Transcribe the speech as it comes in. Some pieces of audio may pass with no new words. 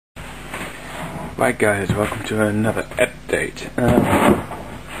Right guys, welcome to another update.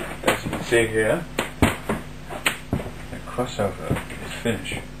 As you can see here, the crossover is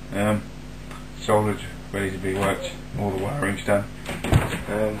finished. Soldered, ready to be worked, all the wiring's done.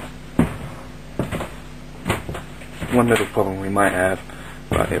 One little problem we might have,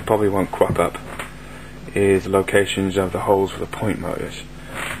 but it probably won't crop up, is the locations of the holes for the point motors.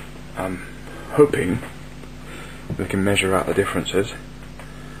 I'm hoping we can measure out the differences,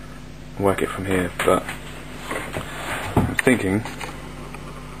 work it from here, but I'm thinking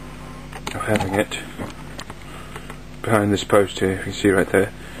of having it behind this post here. You can see right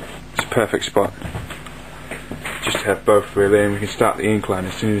there, it's a perfect spot just to have both really, and we can start the incline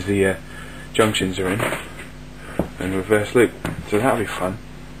as soon as the junctions are in and reverse loop, so that'll be fun.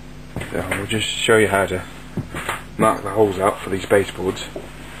 So we'll just show you how to mark the holes out for these baseboards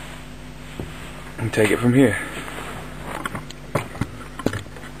and take it from here.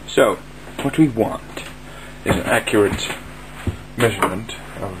 So, what we want is an accurate measurement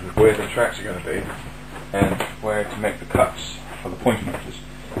of where the tracks are going to be and where to make the cuts for the point motors,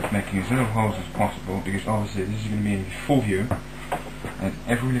 making as little holes as possible, because obviously this is going to be in full view and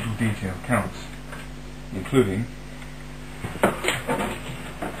every little detail counts, including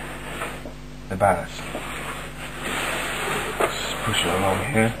the ballast. Let's push it along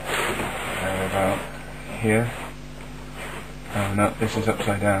here and about here. Oh no, this is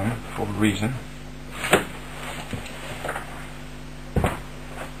upside down for a reason.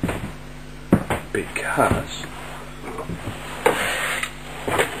 Because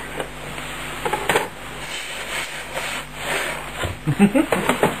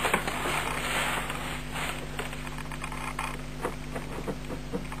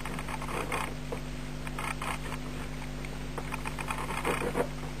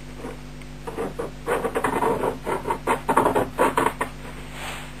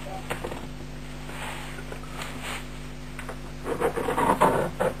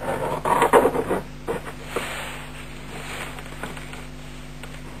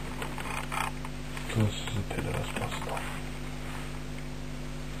close to the pillar as possible.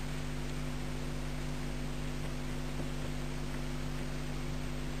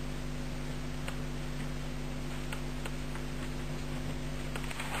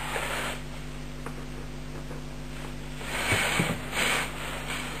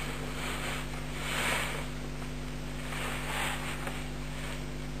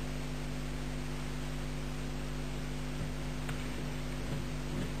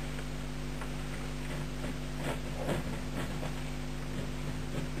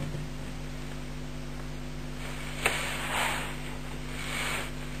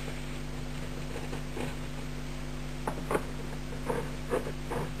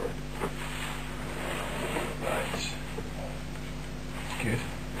 Good.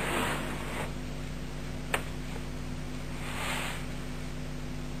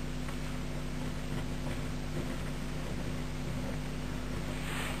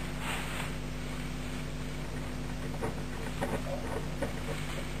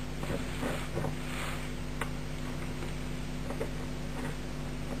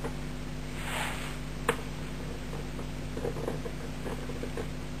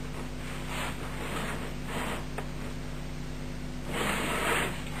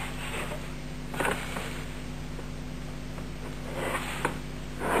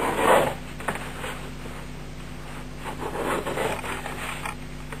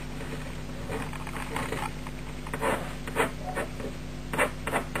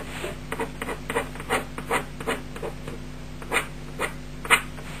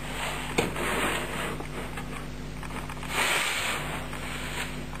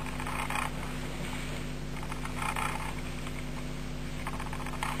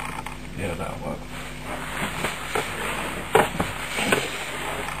 Yeah, that'll work.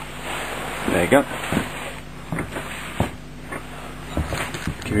 There you go.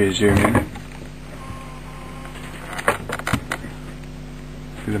 Give you a zoom in.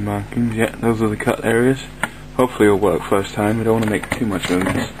 See the markings? Yeah, those are the cut areas. Hopefully it'll work first time. We don't want to make too much of a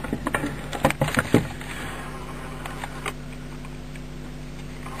mess.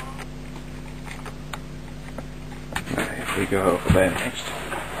 Right, if we go over there next.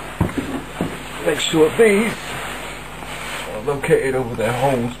 Make sure these are located over their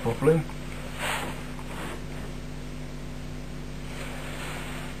holes properly.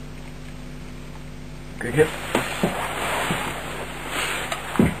 Good hit.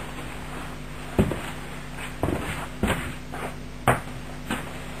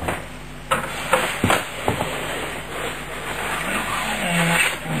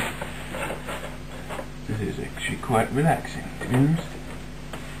 This is actually quite relaxing, to be honest.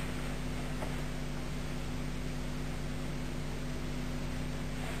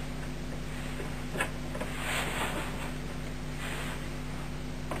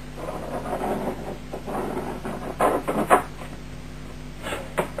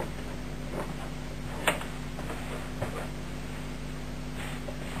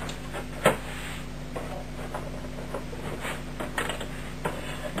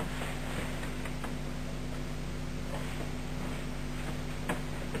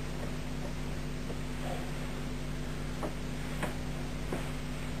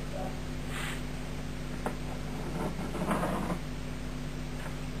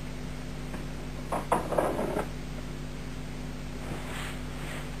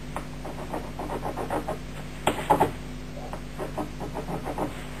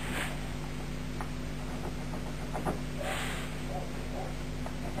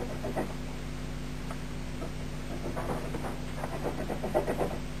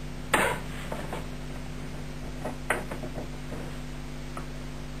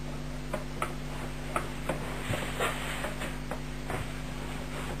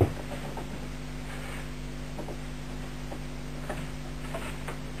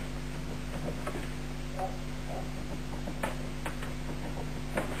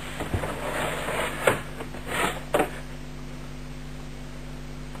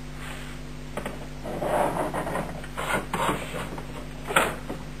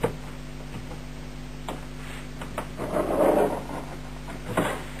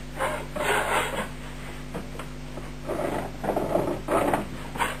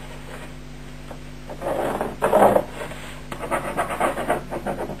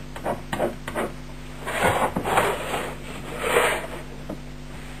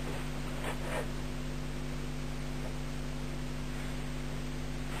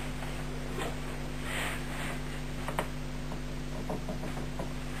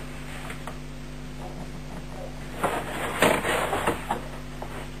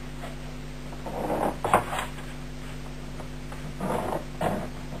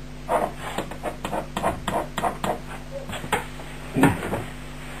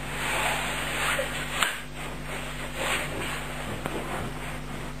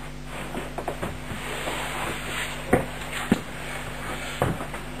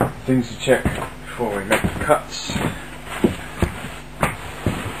 things to check before we make the cuts.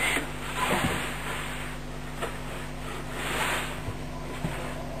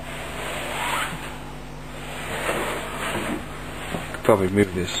 Could probably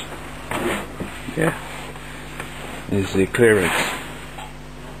move this. Yeah. Is the clearance.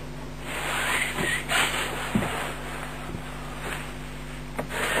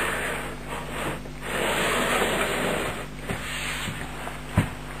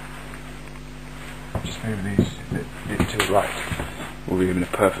 Just moving these a bit to the right. We'll be in a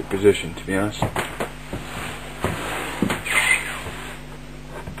perfect position, to be honest.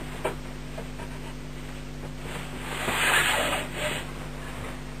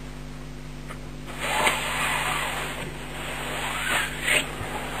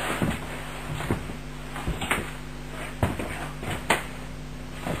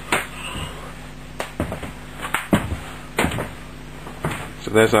 So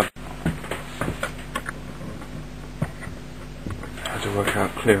there's our how to work out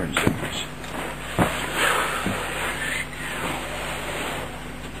clearance limits.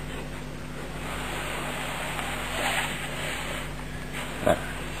 There.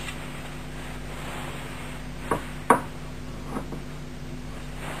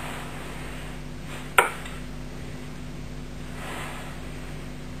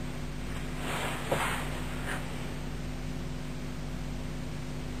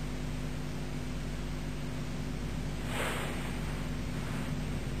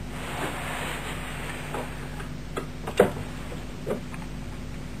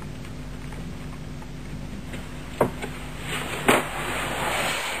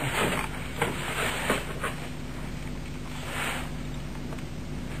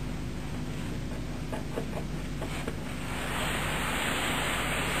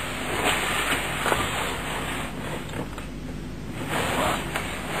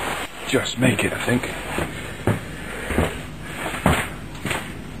 Just make it, I think.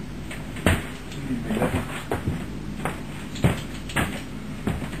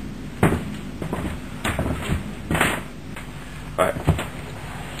 Right.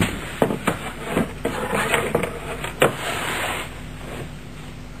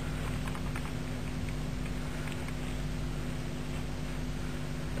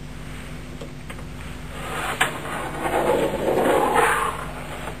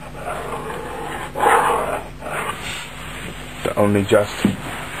 Only just.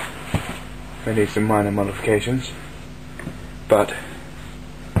 They need some minor modifications, but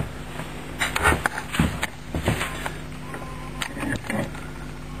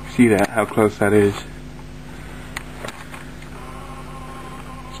see that, how close that is.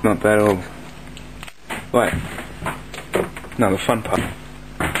 It's not that old. Right, now the fun part.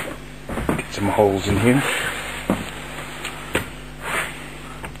 Get some holes in here.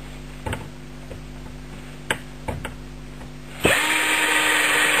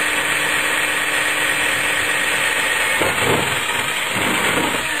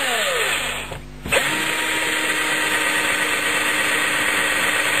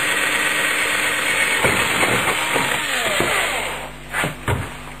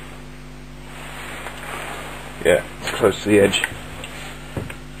 Yeah, it's close to the edge.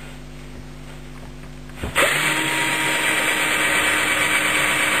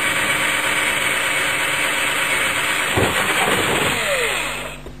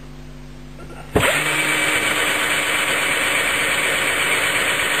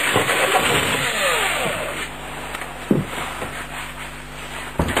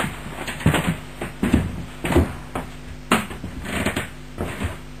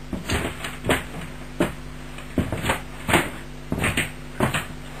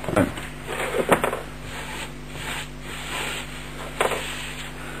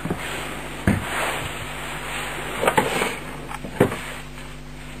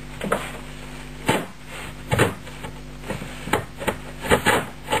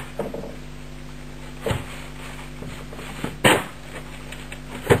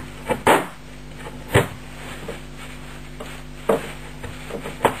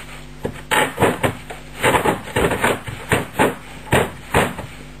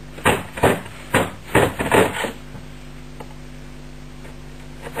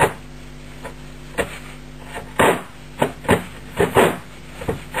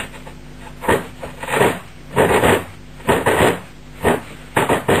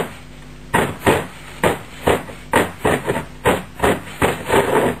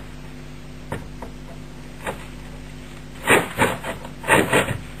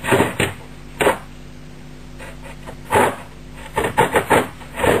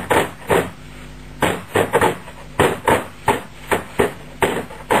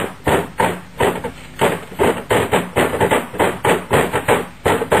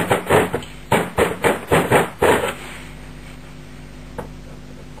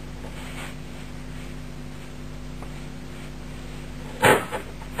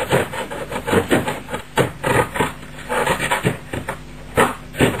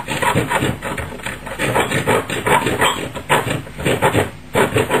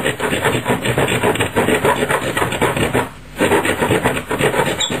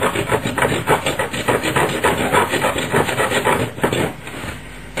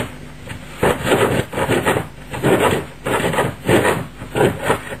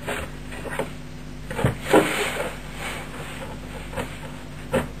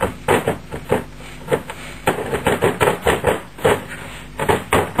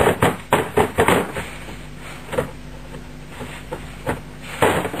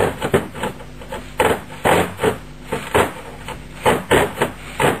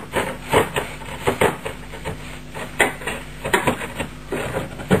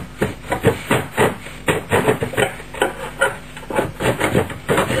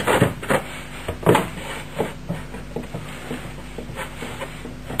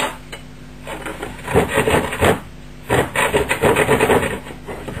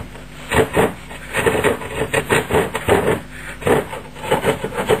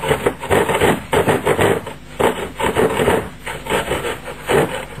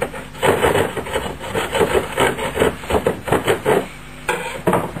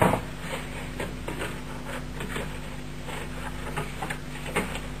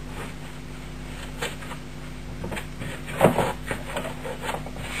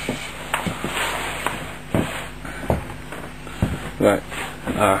 Right,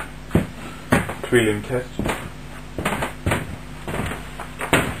 prelim test.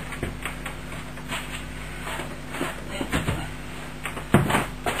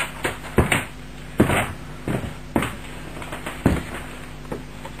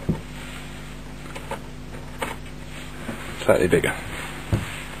 Slightly bigger.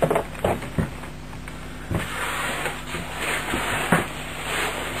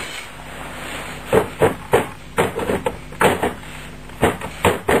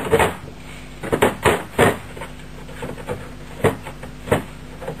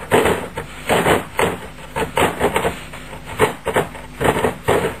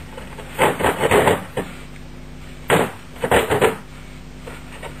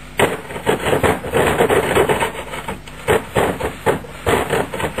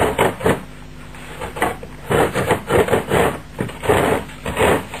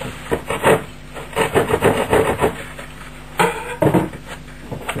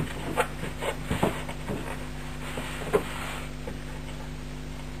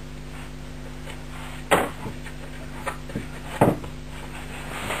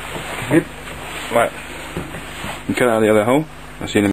 Good. Right. You cut out the other hole. I'll see you in a minute.